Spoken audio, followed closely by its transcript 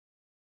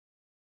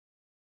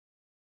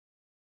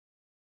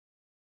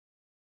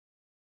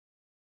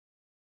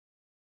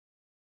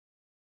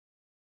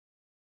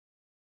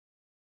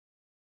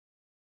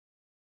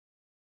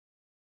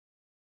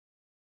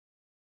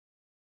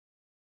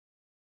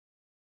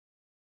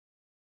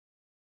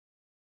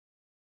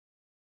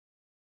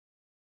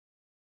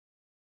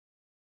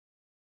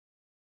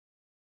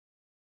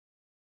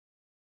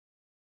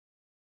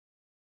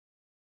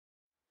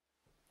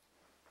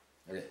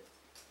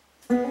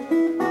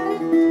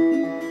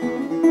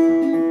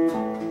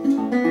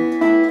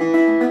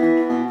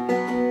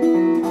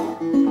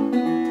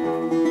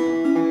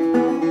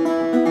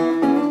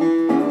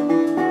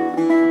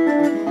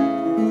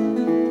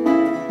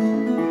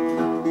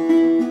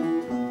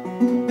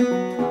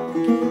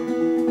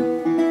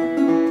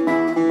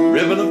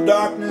Ribbon of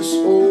darkness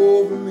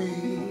over me,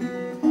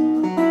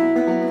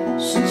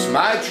 since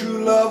my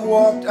true love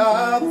walked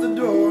out the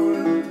door.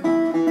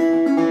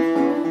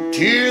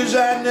 Tears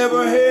I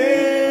never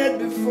had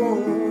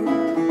before.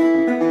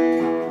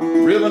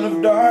 Ribbon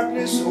of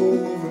darkness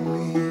over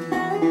me.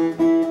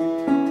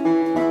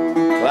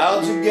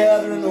 Clouds are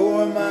gathering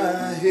o'er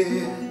my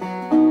head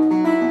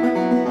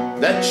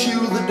that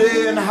chill the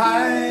day and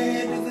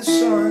hide the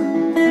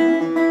sun,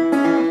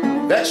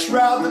 that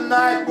shroud the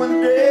night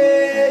when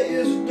day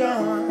is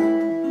done.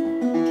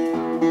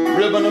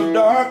 Ribbon of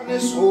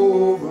darkness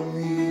over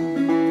me.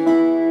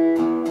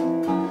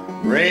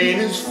 Rain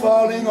is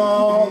falling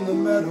on the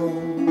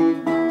meadow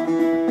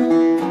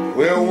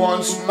where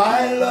once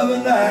my love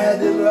and I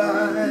did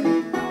lie.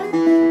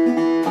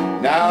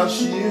 Now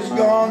she is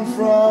gone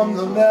from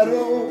the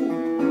meadow,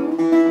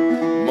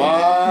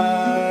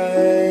 my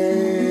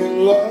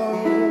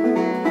love,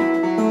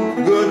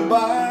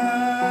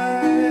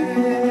 goodbye.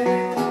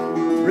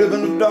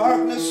 Ribbon of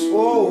darkness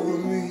over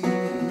me,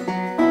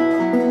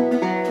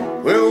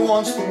 where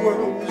once the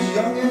world was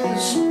young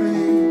as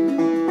spring,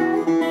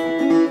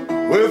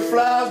 where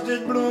flowers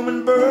did bloom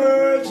and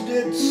birds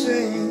did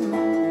sing.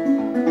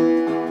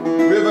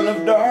 Ribbon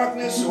of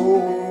darkness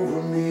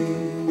over me.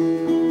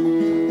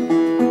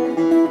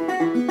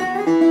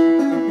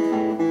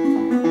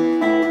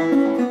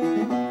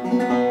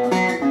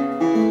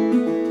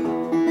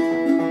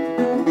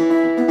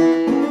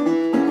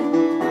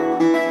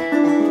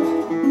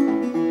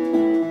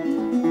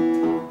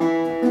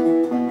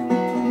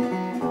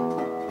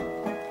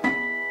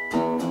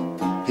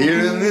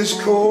 Here in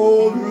this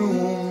cold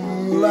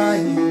room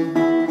lying,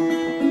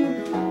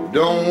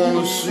 don't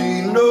want to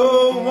see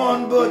no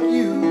one but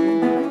you.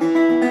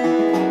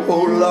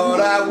 Oh Lord,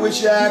 I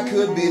wish I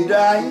could be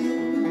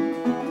dying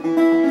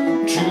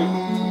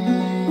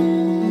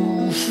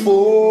to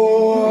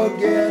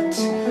forget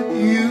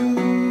you.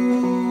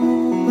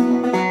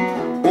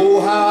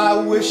 Oh, how I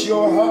wish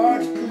your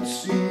heart could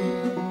see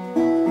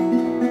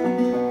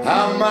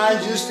how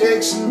mine just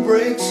aches and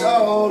breaks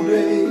all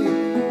day.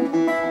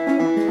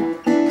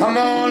 Come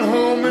on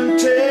home and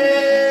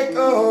take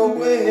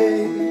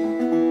away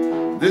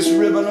this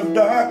ribbon of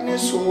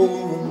darkness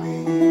over me.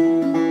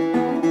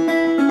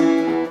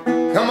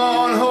 Come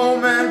on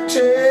home and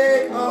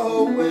take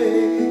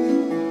away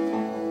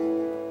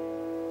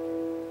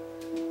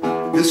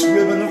this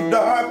ribbon of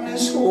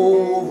darkness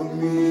over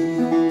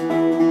me.